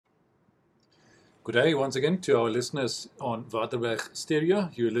Good day once again to our listeners on Waterberg Stereo.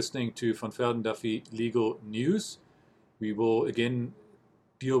 You're listening to Van Velden Duffy Legal News. We will again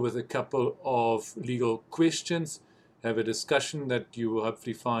deal with a couple of legal questions, have a discussion that you will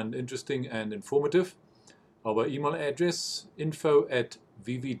hopefully find interesting and informative. Our email address,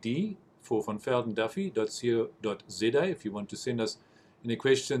 info@vvd for vanveldenduffy.co.za. If you want to send us any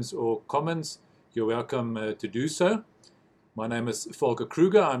questions or comments, you're welcome to do so. My name is Volker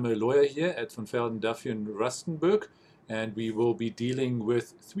Kruger. I'm a lawyer here at Van Velden Duffy in Rustenburg, and we will be dealing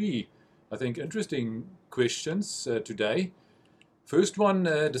with three, I think, interesting questions today. First one,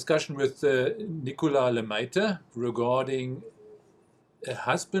 discussion with Nicola Lemaitre regarding a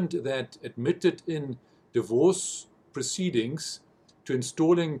husband that admitted in divorce proceedings to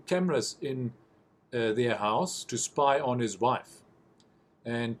installing cameras in their house to spy on his wife.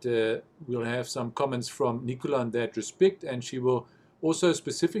 And we'll have some comments from Nicola in that respect, and she will also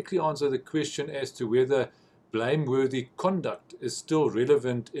specifically answer the question as to whether blameworthy conduct is still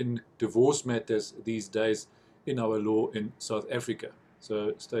relevant in divorce matters these days in our law in South Africa.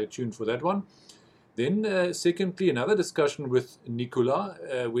 So stay tuned for that one. Then secondly, another discussion with Nicola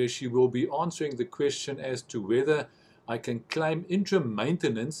where she will be answering the question as to whether I can claim interim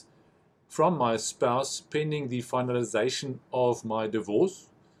maintenance from my spouse pending the finalization of my divorce.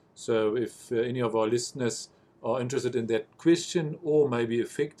 So if any of our listeners are interested in that question or may be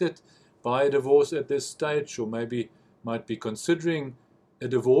affected by a divorce at this stage, or maybe might be considering a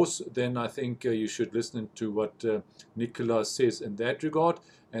divorce, then I think you should listen to what Nicola says in that regard.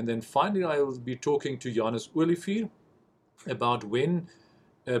 And then finally, I will be talking to Janus Olivier about when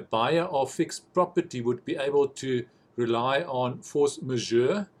a buyer of fixed property would be able to rely on force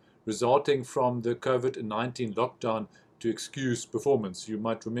majeure resulting from the COVID-19 lockdown to excuse performance. You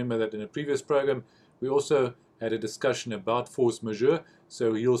might remember that in a previous program, we also had a discussion about force majeure,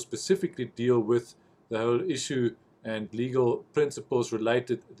 so he'll specifically deal with the whole issue and legal principles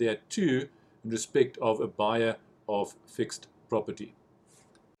related thereto in respect of a buyer of fixed property.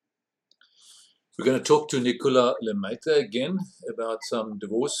 We're going to talk to Nicola Lemaitre again about some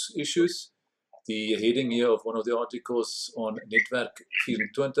divorce issues. The heading here of one of the articles on Netwerk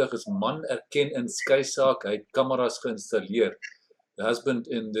 24 is Man erken in skeisaak, hy het kameras geïnstalleer. The husband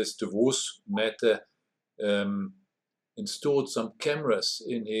in this divorce matter installed some cameras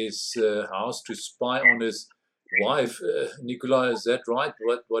in his house to spy on his wife. Nicola, is that right?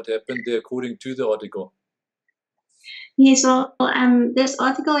 What happened there according to the article? Yes, well, this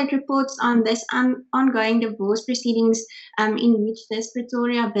article, it reports on this ongoing divorce proceedings in which this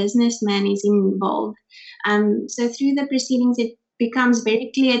Pretoria businessman is involved. So through the proceedings, it becomes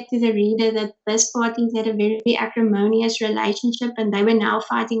very clear to the reader that both parties had a very acrimonious relationship, and they were now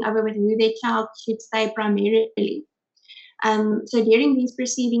fighting over with who their child should stay primarily. So during these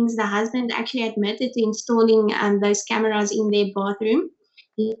proceedings, the husband actually admitted to installing those cameras in their bathroom.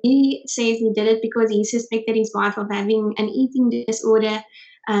 He says he did it because he suspected his wife of having an eating disorder.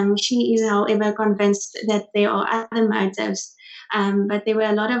 She is, however, convinced that there are other motives. But there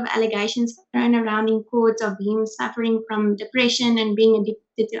were a lot of allegations thrown around in court of him suffering from depression and being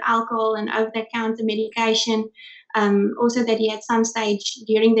addicted to alcohol and over-the-counter medication. Also that he at some stage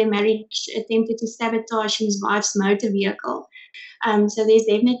during their marriage attempted to sabotage his wife's motor vehicle. So there's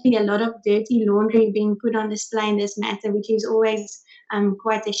definitely a lot of dirty laundry being put on display in this matter, which is always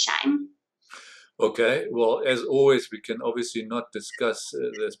quite a shame. Okay, well, as always, we can obviously not discuss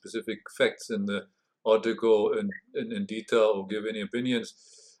the specific facts in the article in detail or give any opinions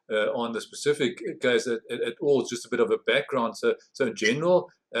on the specific case at all. It's just a bit of a background. So in general,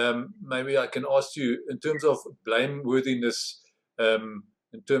 maybe I can ask you, in terms of blameworthiness,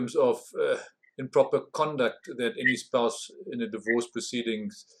 in terms of improper conduct that any spouse in a divorce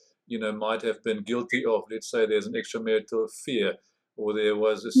proceedings, might have been guilty of. Let's say there's an extramarital affair, or there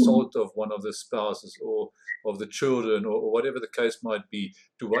was assault of one of the spouses or of the children, or whatever the case might be.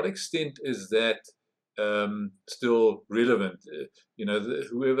 To what extent is that still relevant?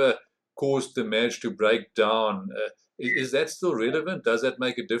 Whoever caused the marriage to break down, is that still relevant? Does that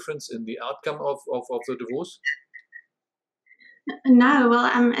make a difference in the outcome of the divorce? No, well,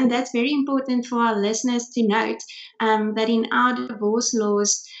 and that's very important for our listeners to note that in our divorce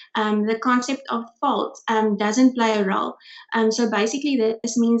laws, the concept of fault doesn't play a role. So basically,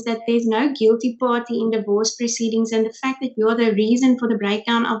 this means that there's no guilty party in divorce proceedings, and the fact that you're the reason for the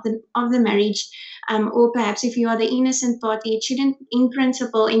breakdown of the marriage, or perhaps if you are the innocent party, it shouldn't, in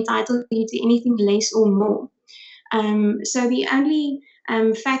principle, entitle you to anything less or more. So the only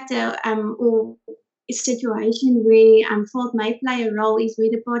factor or situation where fault may play a role is where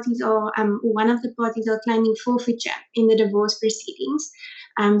the parties are, one of the parties are claiming forfeiture in the divorce proceedings.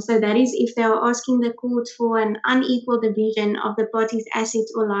 So that is if they are asking the court for an unequal division of the parties'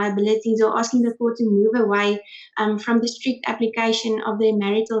 assets or liabilities, or asking the court to move away from the strict application of their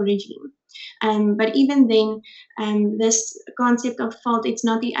marital regime. But even then, this concept of fault, it's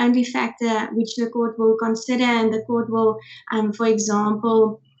not the only factor which the court will consider, and the court will, for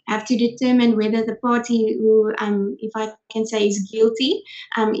example, have to determine whether the party who, if I can say, is guilty,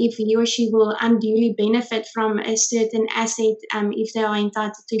 if he or she will unduly benefit from a certain asset, if they are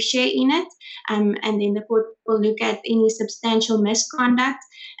entitled to share in it, and then the court will look at any substantial misconduct.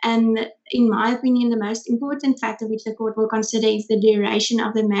 And in my opinion, the most important factor which the court will consider is the duration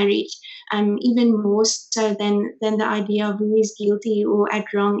of the marriage, even more so than the idea of who is guilty or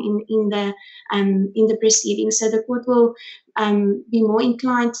at wrong in the proceedings. So the court will be more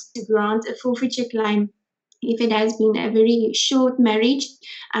inclined to grant a forfeiture claim if it has been a very short marriage,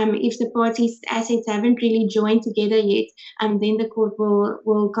 if the parties' assets haven't really joined together yet, then the court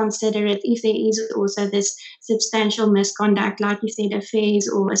will consider it if there is also this substantial misconduct, like you said, affairs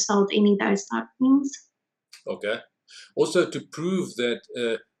or assault, any of those type of things. Okay. Also, to prove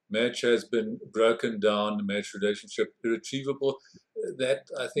that marriage has been broken down, the marriage relationship irretrievable, that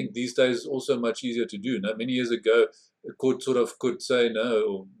I think these days is also much easier to do. Now, many years ago, the court sort of could say no,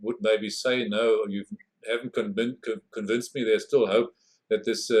 or would maybe say no, or you haven't convinced me. There's still hope that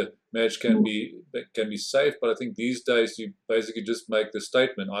this marriage can be safe. But I think these days you basically just make the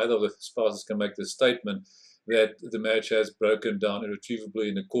statement. Either of the spouses can make the statement that the marriage has broken down irretrievably,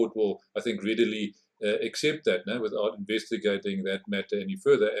 and the court will, I think, readily accept that, no, without investigating that matter any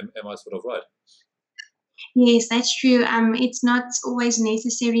further. Am I sort of right? Yes, that's true. It's not always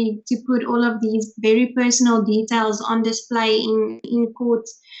necessary to put all of these very personal details on display in court.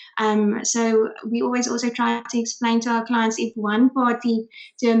 So we always also try to explain to our clients, if one party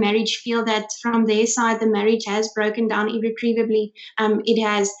to a marriage feel that from their side the marriage has broken down irretrievably,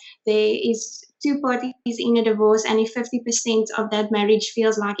 there is two parties in a divorce, and if 50% of that marriage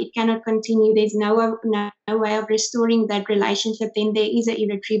feels like it cannot continue, there's no way of restoring that relationship, then there is an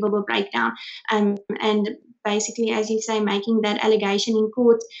irretrievable breakdown. And basically, as you say, making that allegation in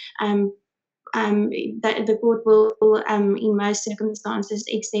court, the court will, in most circumstances,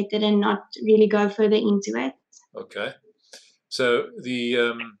 accept it and not really go further into it. Okay. So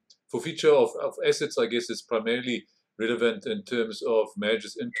the forfeiture of assets, I guess, is primarily relevant in terms of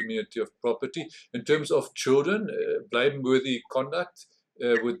marriages in community of property. In terms of children, blameworthy conduct,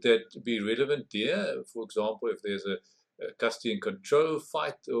 would that be relevant there? For example, if there's a custody and control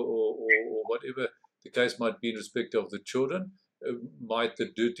fight or whatever the case might be in respect of the children, might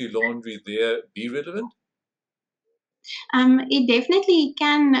the dirty laundry there be relevant? It definitely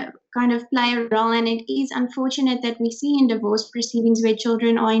can kind of play a role, and it is unfortunate that we see in divorce proceedings where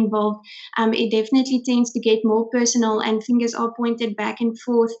children are involved. It definitely tends to get more personal, and fingers are pointed back and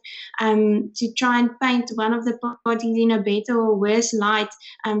forth to try and paint one of the parties in a better or worse light,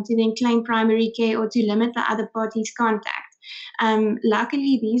 to then claim primary care or to limit the other party's contact.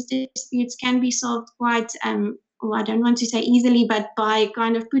 Luckily, these disputes can be solved quite well, I don't want to say easily, but by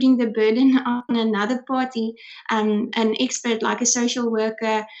kind of putting the burden on another party, an expert like a social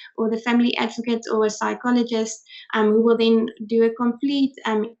worker or the family advocate or a psychologist, who will then do a complete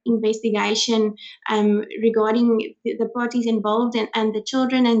investigation regarding the parties involved and the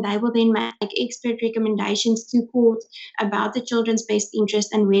children, and they will then make expert recommendations to court about the children's best interest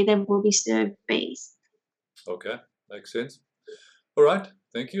and where they will be served best. Okay, makes sense. All right,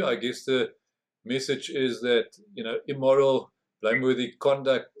 thank you. I guess the message is that, immoral, blameworthy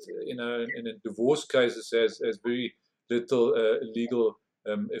conduct, in a divorce cases has very little legal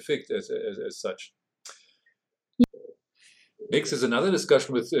effect as such. Next is another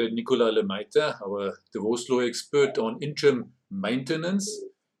discussion with Nicola Lemaita, our divorce law expert, on interim maintenance.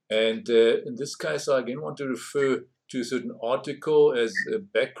 And in this case, I again want to refer to a certain article as a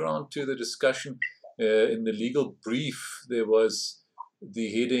background to the discussion. In the legal brief, there was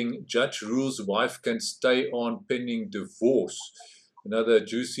the heading, Judge Rules Wife Can Stay On Pending Divorce. Another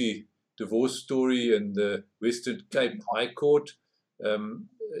juicy divorce story in the Western Cape High Court.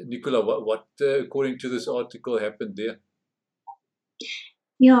 Nicola, what according to this article, happened there?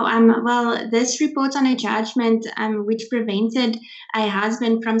 Yeah, well, this reports on a judgment which prevented a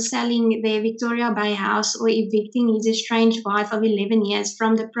husband from selling their Victoria Bay house or evicting his estranged wife of 11 years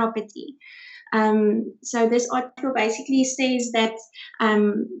from the property. So this article basically says that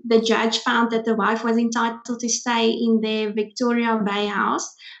the judge found that the wife was entitled to stay in their Victoria Bay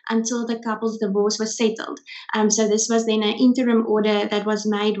house until the couple's divorce was settled. So this was then an interim order that was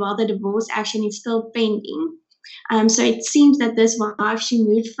made while the divorce action is still pending. So it seems that this wife, she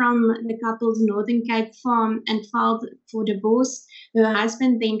moved from the couple's Northern Cape farm and filed for divorce her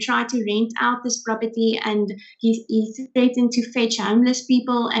husband then tried to rent out this property, and he threatened to fetch homeless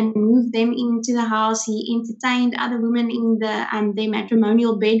people and move them into the house. He entertained other women in their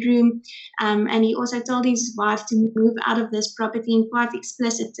matrimonial bedroom, and he also told his wife to move out of this property in quite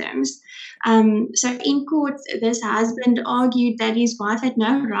explicit terms. So in court, this husband argued that his wife had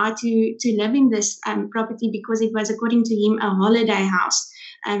no right to live in this property because it was, according to him, a holiday house,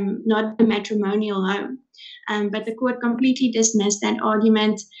 not a matrimonial home. But the court completely dismissed that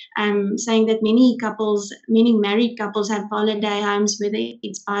argument, saying that many married couples have holiday homes, whether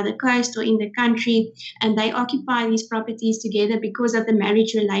it's by the coast or in the country, and they occupy these properties together because of the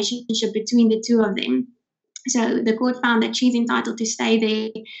marriage relationship between the two of them. So the court found that she's entitled to stay there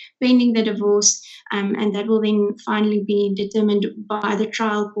pending the divorce, and that will then finally be determined by the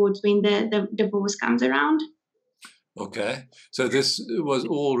trial court when the divorce comes around. Okay, so this was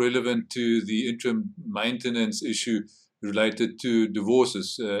all relevant to the interim maintenance issue related to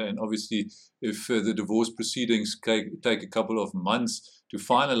divorces. And obviously, if the divorce proceedings take a couple of months to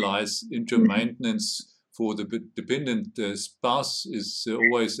finalize, interim maintenance for the dependent spouse is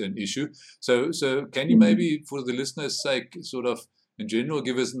always an issue. So can you maybe, for the listeners' sake, sort of in general,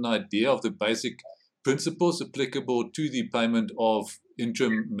 give us an idea of the basic principles applicable to the payment of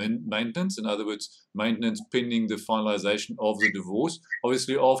interim maintenance, in other words, maintenance pending the finalization of the divorce?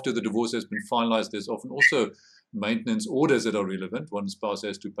 Obviously, after the divorce has been finalized, there's often also maintenance orders that are relevant. One spouse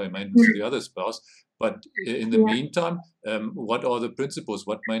has to pay maintenance to the other spouse. But in the meantime, what are the principles?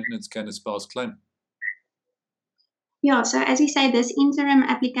 What maintenance can a spouse claim? Yeah, so as we say, this interim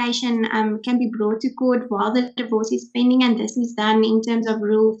application can be brought to court while the divorce is pending, and this is done in terms of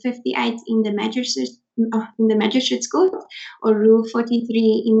Rule 58 in the Magistrates Court or Rule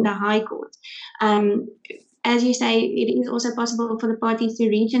 43 in the High Court. As you say, it is also possible for the parties to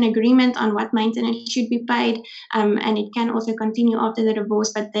reach an agreement on what maintenance should be paid, and it can also continue after the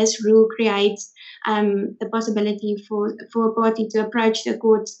divorce, but this rule creates the possibility for a party to approach the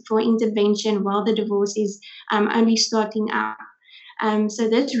court for intervention while the divorce is only starting out. So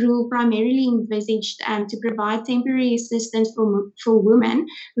this rule primarily envisaged to provide temporary assistance for women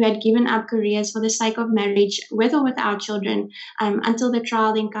who had given up careers for the sake of marriage, with or without children, until the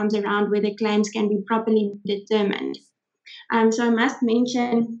trial then comes around where the claims can be properly determined. So I must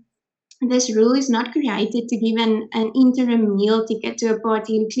mention, this rule is not created to give an interim meal ticket to a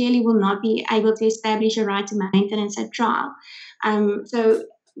party who clearly will not be able to establish a right to maintenance at trial. So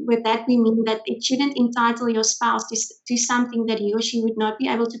with that, we mean that it shouldn't entitle your spouse to something that he or she would not be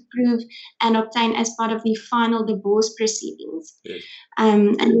able to prove and obtain as part of the final divorce proceedings. Yes.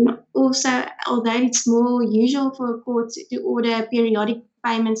 And also, although it's more usual for a court to order periodic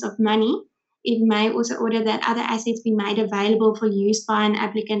payments of money, it may also order that other assets be made available for use by an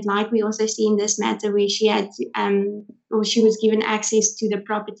applicant, like we also see in this matter where she had or she was given access to the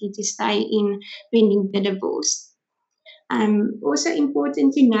property to stay in pending the divorce. Also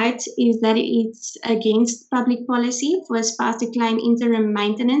important to note is that it's against public policy for a spouse to claim interim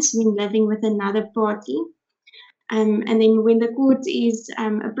maintenance when living with another party. And then when the court is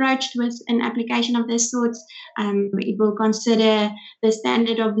approached with an application of this sort, it will consider the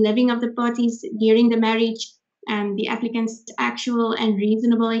standard of living of the parties during the marriage, the applicant's actual and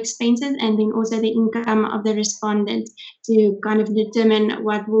reasonable expenses, and then also the income of the respondent to kind of determine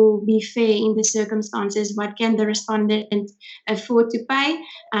what will be fair in the circumstances, what can the respondent afford to pay,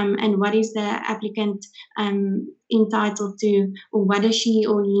 and what is the applicant entitled to, or what does she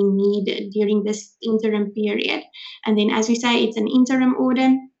or he need during this interim period. And then, as we say, it's an interim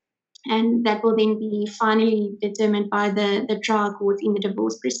order, and that will then be finally determined by the trial court in the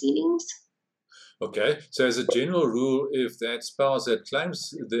divorce proceedings. Okay, so as a general rule, if that spouse that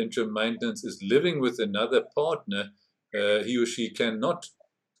claims the interim maintenance is living with another partner, he or she cannot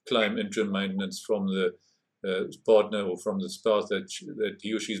claim interim maintenance from the partner or from the spouse that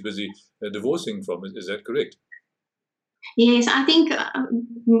he or she is busy divorcing from. Is that correct? Yes, I think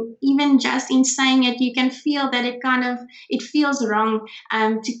even just in saying it, you can feel that it feels wrong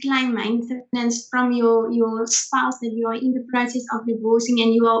to claim maintenance from your spouse that you are in the process of divorcing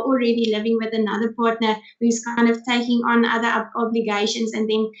and you are already living with another partner who's kind of taking on other obligations, and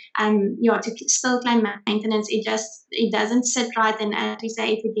then to still claim maintenance, it doesn't sit right, and as we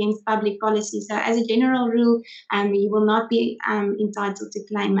say, it's against public policy. So as a general rule, you will not be entitled to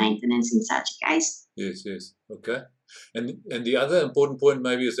claim maintenance in such a case. Yes, okay. And the other important point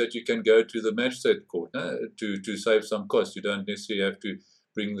maybe is that you can go to the magistrate court to save some costs. You don't necessarily have to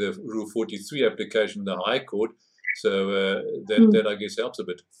bring the Rule 43 application to the High Court. So that I guess helps a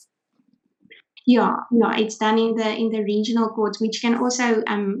bit. Yeah, it's done in the regional courts, which can also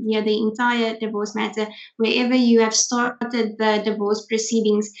hear the entire divorce matter wherever you have started the divorce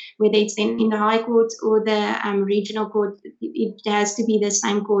proceedings, whether it's in the High Court or the regional court. It has to be the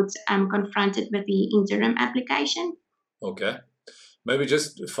same court confronted with the interim application. Okay. Maybe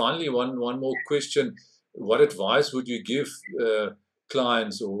just finally one more question. What advice would you give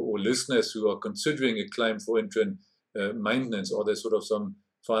clients or listeners who are considering a claim for interim maintenance? Are there sort of some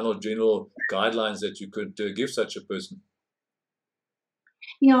final general guidelines that you could give such a person?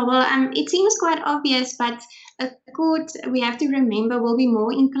 Yeah, well, it seems quite obvious, but a court, we have to remember, will be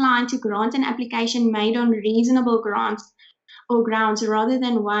more inclined to grant an application made on reasonable grounds rather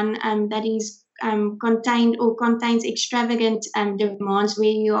than one that is contained or contains extravagant demands where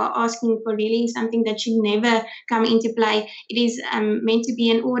you are asking for really something that should never come into play. It is meant to be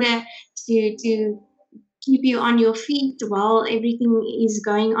in order to keep you on your feet while everything is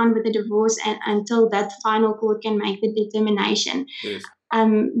going on with the divorce and until that final court can make the determination. Yes.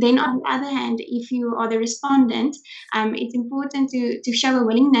 Then, on the other hand, if you are the respondent, it's important to show a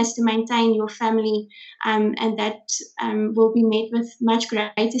willingness to maintain your family, and that will be met with much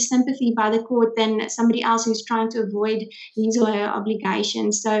greater sympathy by the court than somebody else who's trying to avoid his or her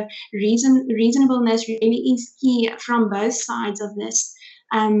obligations. So, reasonableness really is key from both sides of this.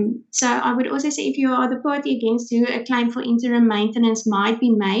 So I would also say if you are the party against who a claim for interim maintenance might be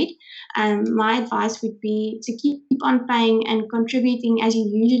made, my advice would be to keep on paying and contributing as you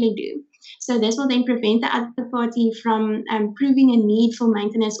usually do. So this will then prevent the other party from proving a need for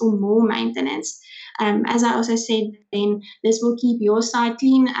maintenance or more maintenance. As I also said, then this will keep your side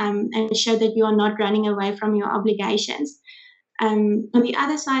clean and show that you are not running away from your obligations. On the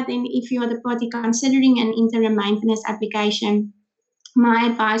other side, then, if you are the party considering an interim maintenance application, my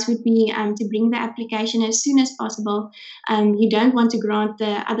advice would be to bring the application as soon as possible. You don't want to grant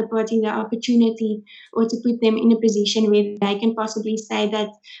the other party the opportunity or to put them in a position where they can possibly say that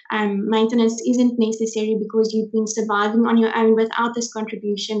maintenance isn't necessary because you've been surviving on your own without this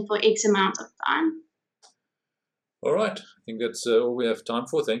contribution for X amount of time. All right. I think that's all we have time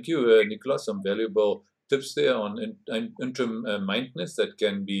for. Thank you, Nicola. Some valuable tips there on interim maintenance that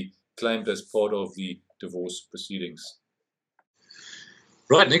can be claimed as part of the divorce proceedings.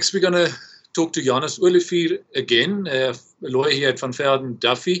 Right, next we're going to talk to Janus Olivier again, a lawyer here at Van Velden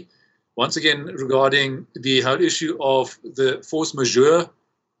Duffy, once again regarding the whole issue of the force majeure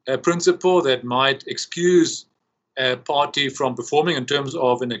principle that might excuse a party from performing in terms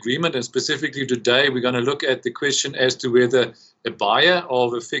of an agreement. And specifically today, we're going to look at the question as to whether a buyer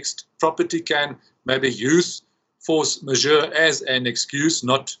of a fixed property can maybe use force majeure as an excuse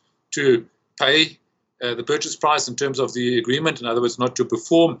not to pay the purchase price in terms of the agreement, in other words, not to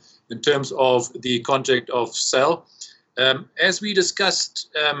perform in terms of the contract of sale. As we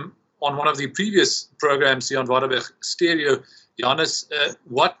discussed on one of the previous programs here on Waterberg Stereo, Janus,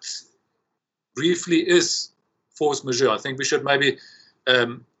 what briefly is force majeure? I think we should maybe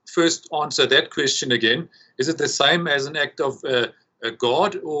first answer that question again. Is it the same as an act of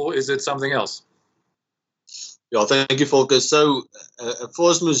God, or is it something else? Yeah, thank you, Volker. So,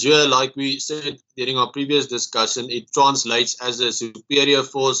 force majeure, like we said during our previous discussion, it translates as a superior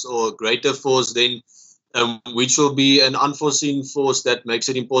force or greater force then, which will be an unforeseen force that makes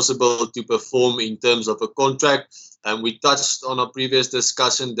it impossible to perform in terms of a contract. And we touched on our previous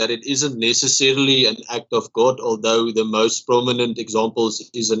discussion that it isn't necessarily an act of God, although the most prominent examples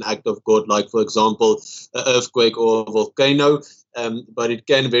is an act of God, like, for example, an earthquake or a volcano. But it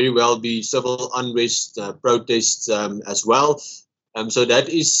can very well be civil unrest, protests as well. So that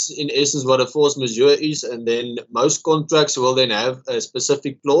is, in essence, what a force majeure is. And then most contracts will then have a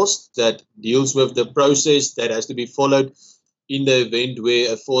specific clause that deals with the process that has to be followed in the event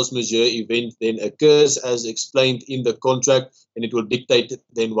where a force majeure event then occurs, as explained in the contract, and it will dictate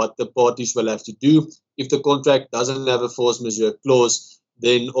then what the parties will have to do. If the contract doesn't have a force majeure clause,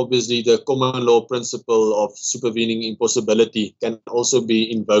 then obviously the common law principle of supervening impossibility can also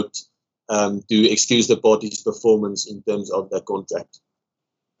be invoked to excuse the party's performance in terms of that contract.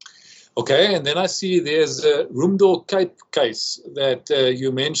 Okay, and then I see there's a Roomdal Cape case that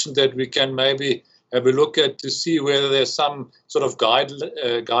you mentioned that we can maybe have a look at to see whether there's some sort of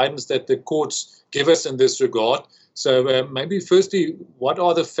guidance that the courts give us in this regard. So maybe firstly, what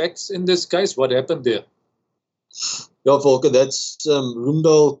are the facts in this case? What happened there? Yeah, Volker, that's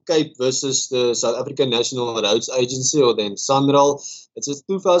Roomdal Cape versus the South African National Roads Agency, or then SANRAL. It's a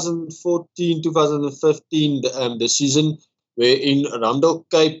 2014-2015 decision wherein Roomdal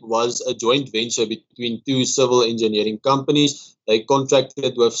Cape was a joint venture between two civil engineering companies. They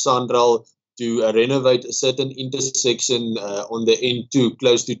contracted with SANRAL to renovate a certain intersection on the N2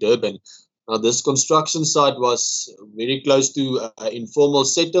 close to Durban. Now, this construction site was very close to informal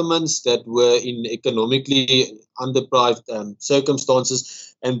settlements that were in economically underdeprived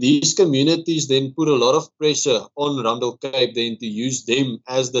circumstances. And these communities then put a lot of pressure on Rundle Cape then to use them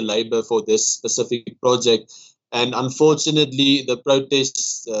as the labor for this specific project. And unfortunately, the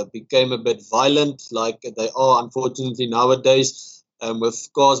protests became a bit violent, like they are unfortunately nowadays, with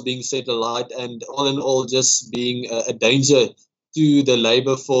cars being set alight and all in all just being a danger to the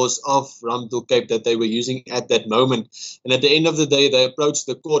labor force of Rundle Cape that they were using at that moment. And at the end of the day, they approached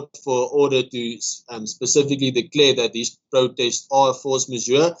the court for order to specifically declare that these protests are force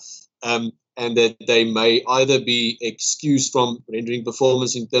majeure, and that they may either be excused from rendering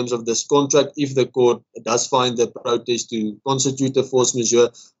performance in terms of this contract if the court does find the protest to constitute a force majeure,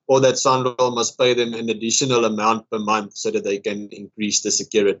 or that SANRAL must pay them an additional amount per month so that they can increase the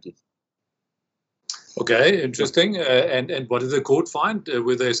security. Okay, interesting. And what did the court find?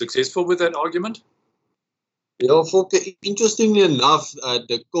 Were they successful with that argument? Yeah, Volker, interestingly enough,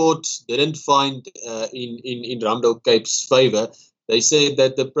 the court didn't find in Rundle Cape's favor. They said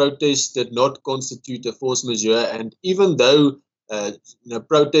that the protest did not constitute a force majeure, and even though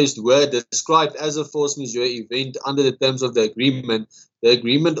protests were described as a force majeure event under the terms of the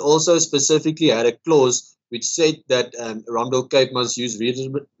agreement also specifically had a clause which said that Rundle Cape must use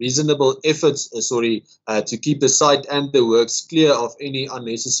reasonable efforts to keep the site and the works clear of any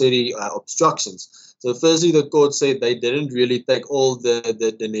unnecessary obstructions. So firstly, the court said they didn't really take all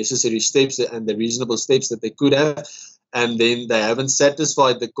the necessary steps and the reasonable steps that they could have. And then they haven't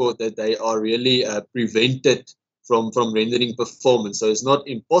satisfied the court that they are really prevented from rendering performance. So it's not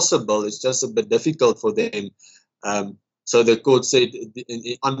impossible, it's just a bit difficult for them. So the court said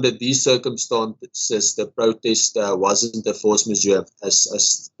under these circumstances, the protest wasn't a force majeure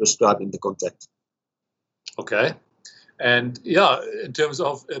as prescribed in the contract. Okay. And yeah, in terms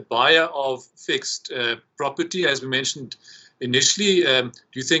of a buyer of fixed property, as we mentioned initially, do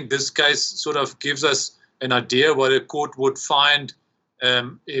you think this case sort of gives us an idea what a court would find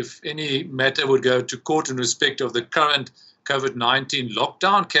if any matter would go to court in respect of the current COVID-19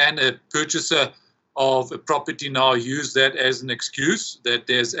 lockdown? Can a purchaser of a property now use that as an excuse that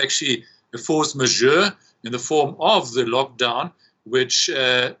there's actually a force majeure in the form of the lockdown, which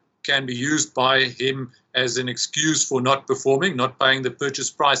can be used by him as an excuse for not performing, not paying the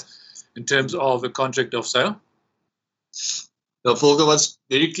purchase price in terms of a contract of sale? Now, Volker, what's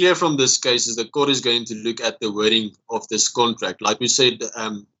very clear from this case is the court is going to look at the wording of this contract. Like we said,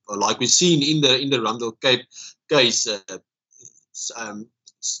 or like we've seen in the Rundle Cape case,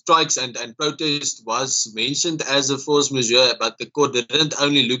 strikes and protest was mentioned as a force majeure, but the court didn't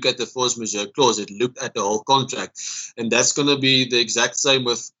only look at the force majeure clause, it looked at the whole contract. And that's going to be the exact same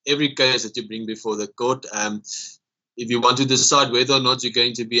with every case that you bring before the court. If you want to decide whether or not you're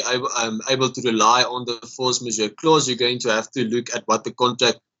going to be able to rely on the force majeure clause, you're going to have to look at what the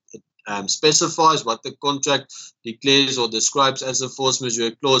contract specifies, what the contract declares or describes as a force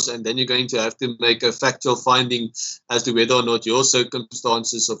majeure clause, and then you're going to have to make a factual finding as to whether or not your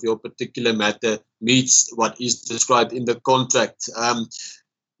circumstances of your particular matter meets what is described in the contract.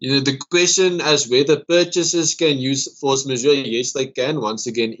 The question as whether purchasers can use force majeure, yes, they can, once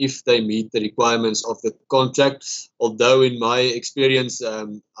again, if they meet the requirements of the contract. Although in my experience,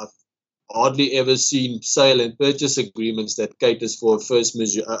 I've hardly ever seen sale and purchase agreements that caters for a force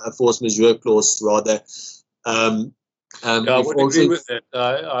majeure clause, rather. I would agree with that.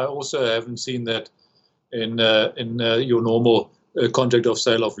 I also haven't seen that in your normal contract of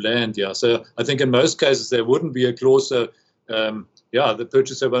sale of land. Yeah, so I think in most cases there wouldn't be a clause. So the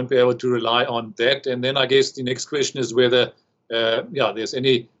purchaser won't be able to rely on that. And then I guess the next question is whether there's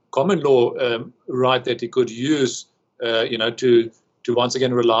any common law right that he could use, to once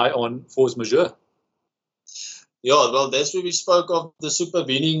again rely on force majeure. Yeah, well, that's where we spoke of the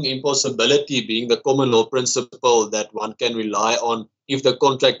supervening impossibility being the common law principle that one can rely on if the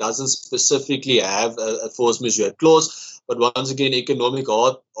contract doesn't specifically have a force majeure clause. But once again, economic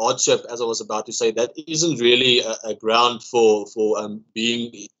hardship, as I was about to say, that isn't really a ground for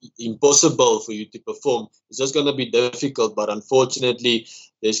being impossible for you to perform. It's just going to be difficult, but unfortunately,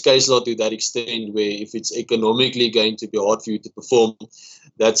 there's case law to that extent where if it's economically going to be hard for you to perform,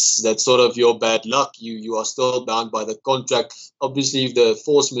 that's sort of your bad luck. You are still bound by the contract. Obviously, if the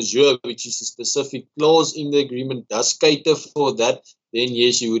force majeure, which is a specific clause in the agreement, does cater for that, then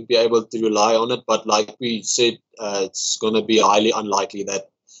yes, you would be able to rely on it. But like we said, it's going to be highly unlikely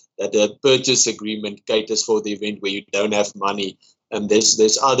that the purchase agreement caters for the event where you don't have money. And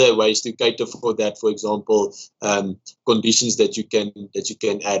there's other ways to cater for that. For example, conditions that you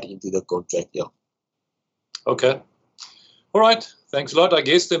can add into the contract. Yeah. Okay. All right, thanks a lot. I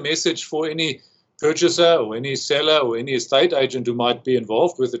guess the message for any purchaser or any seller or any estate agent who might be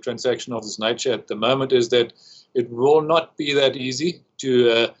involved with a transaction of this nature at the moment is that it will not be that easy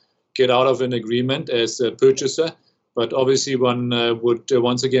to get out of an agreement as a purchaser. But obviously one would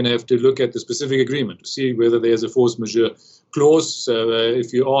once again have to look at the specific agreement to see whether there's a force majeure clause. So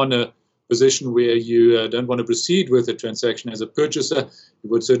if you are in a position where you don't want to proceed with a transaction as a purchaser, we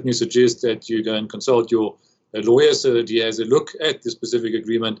would certainly suggest that you go and consult your lawyer so that he has a look at the specific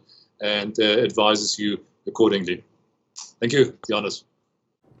agreement and advises you accordingly. Thank you, Giannis.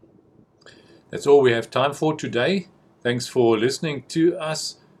 That's all we have time for today. Thanks for listening to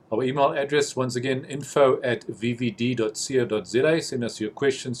us. Our email address, once again, info@vvd.co.za. Send us your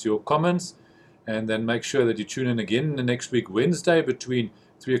questions, your comments, and then make sure that you tune in again next week, Wednesday, between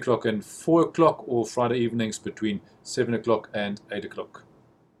 3 o'clock and 4 o'clock, or Friday evenings between 7 o'clock and 8 o'clock.